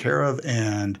being taken care of,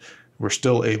 and we're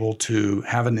still able to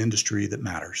have an industry that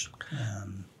matters.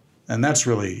 And that's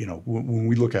really, when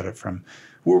we look at it from,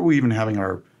 we're even having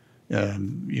our,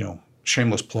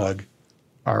 shameless plug,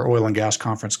 our oil and gas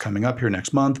conference coming up here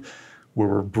next month, where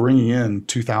we're bringing in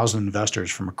 2,000 investors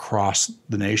from across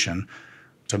the nation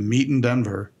to meet in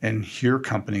Denver and hear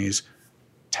companies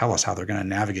tell us how they're going to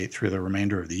navigate through the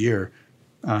remainder of the year,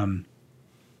 and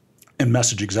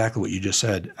message exactly what you just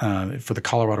said. For the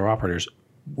Colorado operators,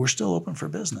 we're still open for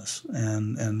business,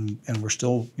 and we're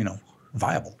still,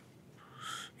 viable.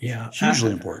 Yeah,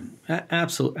 hugely important.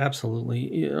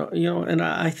 Absolutely. And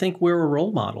I think we're a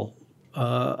role model.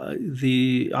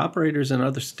 The operators in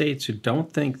other states who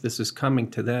don't think this is coming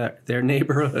to their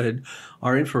neighborhood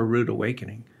are in for a rude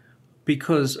awakening,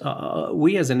 because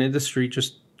we as an industry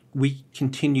we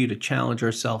continue to challenge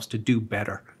ourselves to do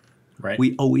better. Right.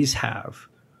 We always have.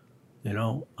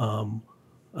 I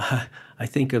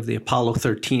think of the Apollo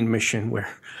 13 mission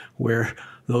where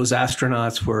those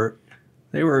astronauts were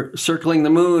circling the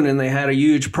moon and they had a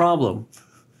huge problem.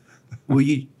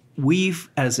 We've,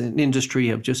 as an industry,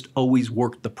 have just always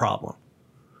worked the problem.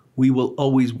 We will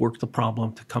always work the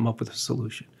problem to come up with a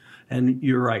solution. And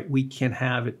you're right, we can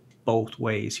have it both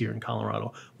ways here in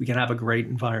Colorado. We can have a great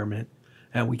environment,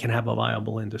 and we can have a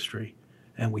viable industry,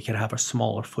 and we can have a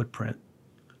smaller footprint.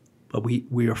 But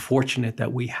we are fortunate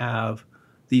that we have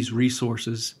these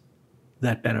resources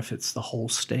that benefits the whole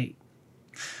state.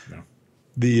 Yeah.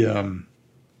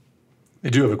 I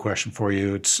do have a question for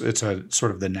you. It's a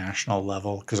sort of the national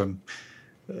level, because I'm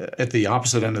at the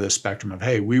opposite end of the spectrum of,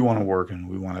 hey, we want to work and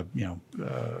we want to,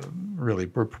 really,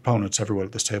 we're proponents, everyone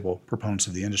at this table, proponents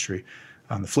of the industry.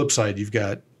 On the flip side, you've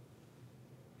got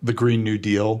the Green New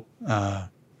Deal.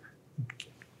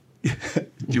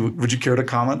 Would you care to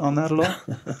comment on that at all?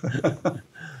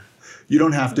 You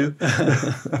don't have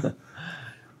to.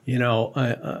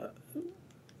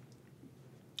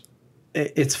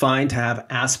 It's fine to have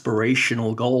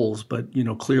aspirational goals, but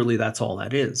clearly that's all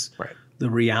that is. Right. The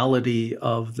reality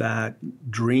of that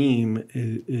dream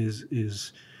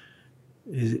is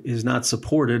not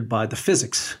supported by the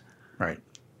physics, right?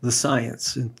 The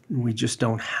science, and we just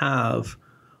don't have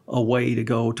a way to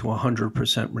go to 100%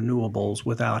 renewables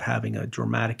without having a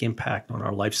dramatic impact on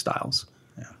our lifestyles.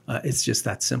 Yeah. It's just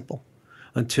that simple.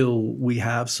 Until we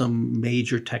have some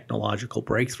major technological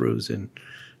breakthroughs in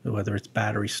whether it's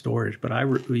battery storage, but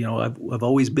I've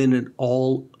always been in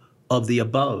all of the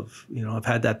above. I've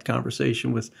had that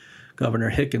conversation with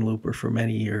Governor Hickenlooper for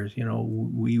many years.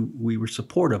 We were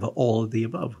supportive of all of the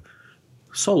above.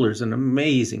 Solar is an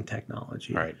amazing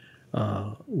technology. Right.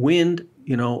 Wind,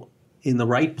 in the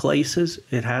right places,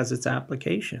 it has its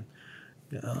application.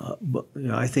 But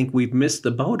I think we've missed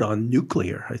the boat on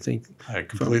nuclear. I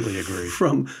completely agree.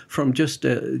 From just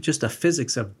a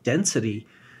physics of density,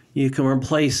 you can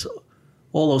replace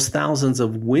all those thousands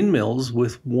of windmills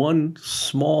with one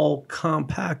small,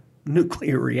 compact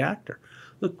nuclear reactor.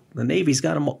 Look, the Navy's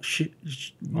got them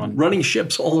running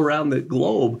ships all around the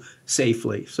globe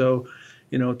safely. So,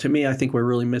 to me, I think we're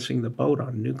really missing the boat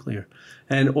on nuclear.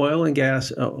 And oil and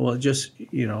gas,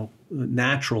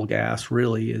 natural gas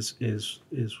really is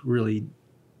really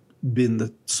been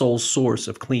the sole source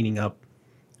of cleaning up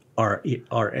our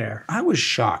air. I was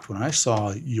shocked when I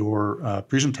saw your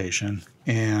presentation,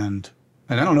 and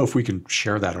I don't know if we can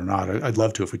share that or not. I'd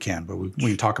love to if we can, but we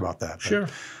can talk about that. Sure.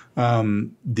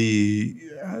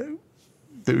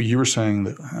 You were saying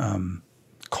that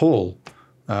coal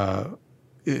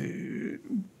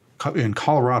in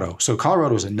Colorado. So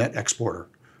Colorado is a net exporter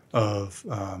of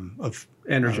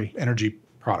energy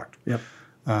product. Yep.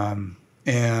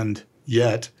 And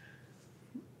yet,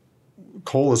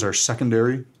 coal is our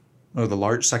secondary, or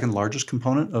the second largest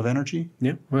component of energy.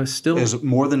 Yeah, well, still is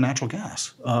more than natural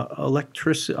gas. Our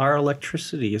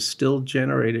electricity is still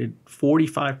generated.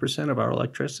 45% of our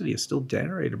electricity is still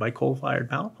generated by coal-fired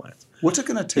power plants. What's it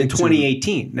going to take in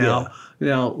 2018? Now,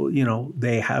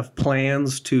 they have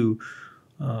plans to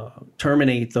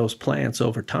terminate those plants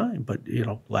over time. But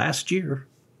last year,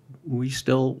 we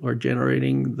still are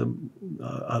generating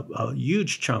a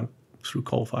huge chunk through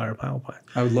coal-fired power plants.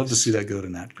 I would love to see that go to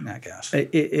nat gas.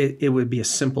 It would be a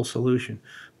simple solution.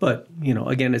 But,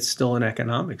 again, it's still in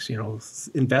economics.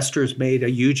 Investors made a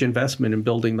huge investment in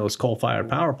building those coal-fired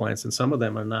power plants, and some of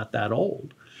them are not that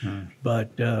old.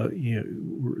 But they're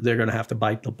going to have to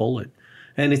bite the bullet.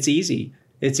 And it's easy.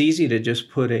 It's easy to just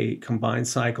put a combined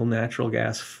cycle natural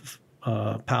gas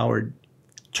powered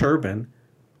turbine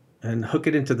and hook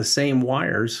it into the same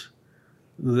wires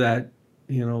that,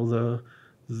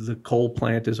 the coal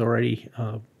plant is already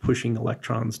pushing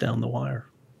electrons down the wire.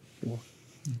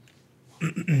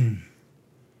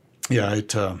 Yeah,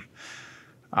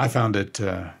 I found it.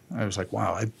 I was like,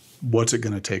 wow, what's it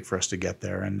going to take for us to get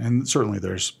there? And certainly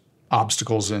there's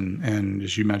obstacles, and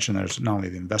as you mentioned, there's not only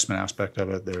the investment aspect of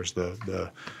it. There's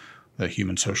the the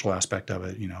human social aspect of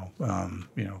it.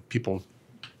 People,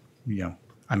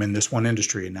 I'm in this one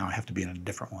industry and now I have to be in a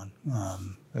different one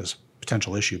as a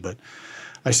potential issue. But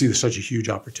I see there's such a huge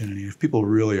opportunity. If people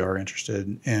really are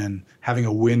interested in having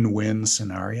a win-win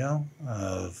scenario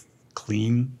of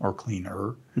clean or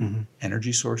cleaner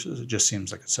energy sources, it just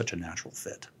seems like it's such a natural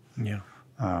fit. Yeah.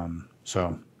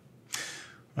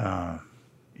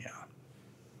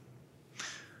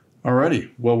 Alrighty.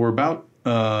 Well, we're about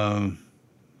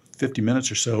 50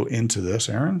 minutes or so into this.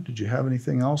 Aaron, did you have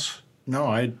anything else? No,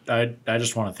 I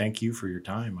just want to thank you for your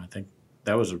time. I think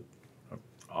that was an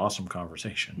awesome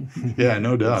conversation. Yeah,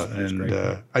 no doubt.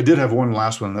 And I did have one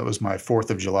last one. That was my 4th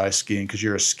of July skiing, because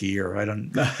you're a skier. I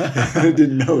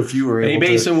didn't know if you were able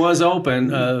Basin was open,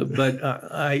 but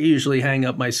I usually hang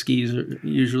up my skis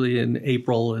usually in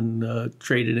April and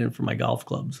trade it in for my golf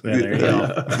clubs. Yeah, there you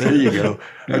go. There you go.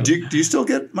 Do you still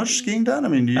get much skiing done? I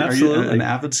mean, are you an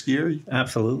avid skier?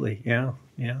 Absolutely, yeah.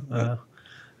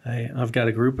 I've got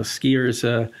a group of skiers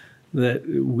that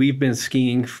we've been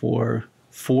skiing for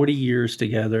 40 years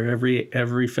together.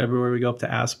 Every February we go up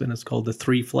to Aspen. It's called the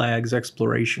Three Flags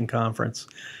Exploration Conference,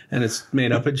 and it's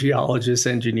made up of geologists,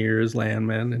 engineers,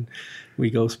 landmen, and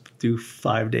we go do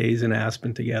 5 days in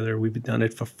Aspen together. We've done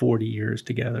it for 40 years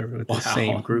together with the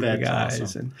same group of guys,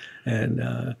 awesome.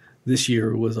 and this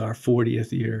year was our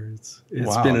 40th year. It's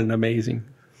been an amazing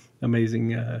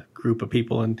group of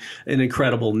people and an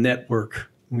incredible network.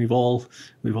 We've all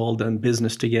done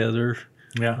business together.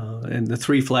 Yeah. And the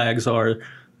three flags are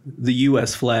the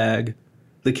U.S. flag,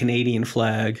 the Canadian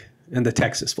flag, and the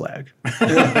Texas flag.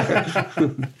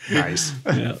 Nice.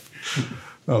 Yeah.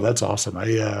 Oh, that's awesome.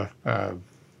 We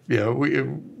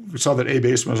saw that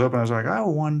A-Basin was open. I was like, I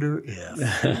wonder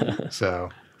if. So,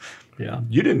 Yeah.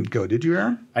 You didn't go, did you,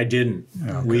 Aaron? I didn't.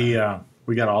 Okay.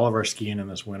 We got all of our skiing in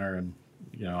this winter, and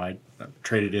I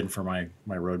traded in for my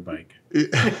road bike.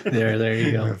 There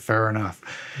you go. Fair enough.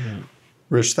 Yeah.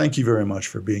 Rich, thank you very much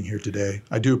for being here today.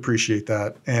 I do appreciate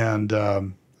that. And,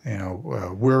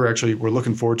 we're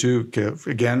looking forward to,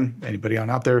 again, anybody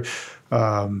out there,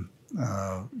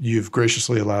 you've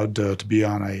graciously allowed to be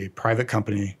on a private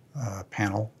company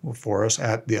panel for us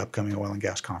at the upcoming oil and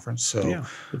gas conference. So Yeah,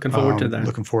 looking forward to that.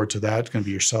 Looking forward to that. It's going to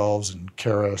be yourselves and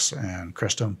Karis and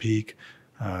Crestone Peak,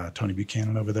 Tony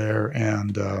Buchanan over there.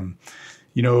 And,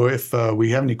 if we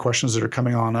have any questions that are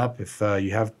coming on up, if you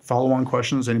have follow-on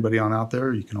questions, anybody out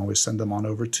there, you can always send them on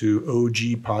over to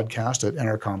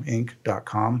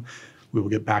ogpodcast@enercominc.com. We will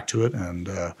get back to it and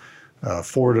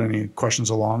forward any questions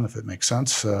along if it makes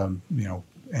sense.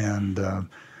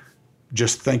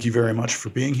 Just thank you very much for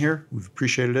being here. We've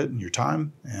appreciated it and your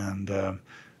time. And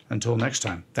until next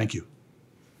time, thank you.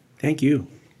 Thank you.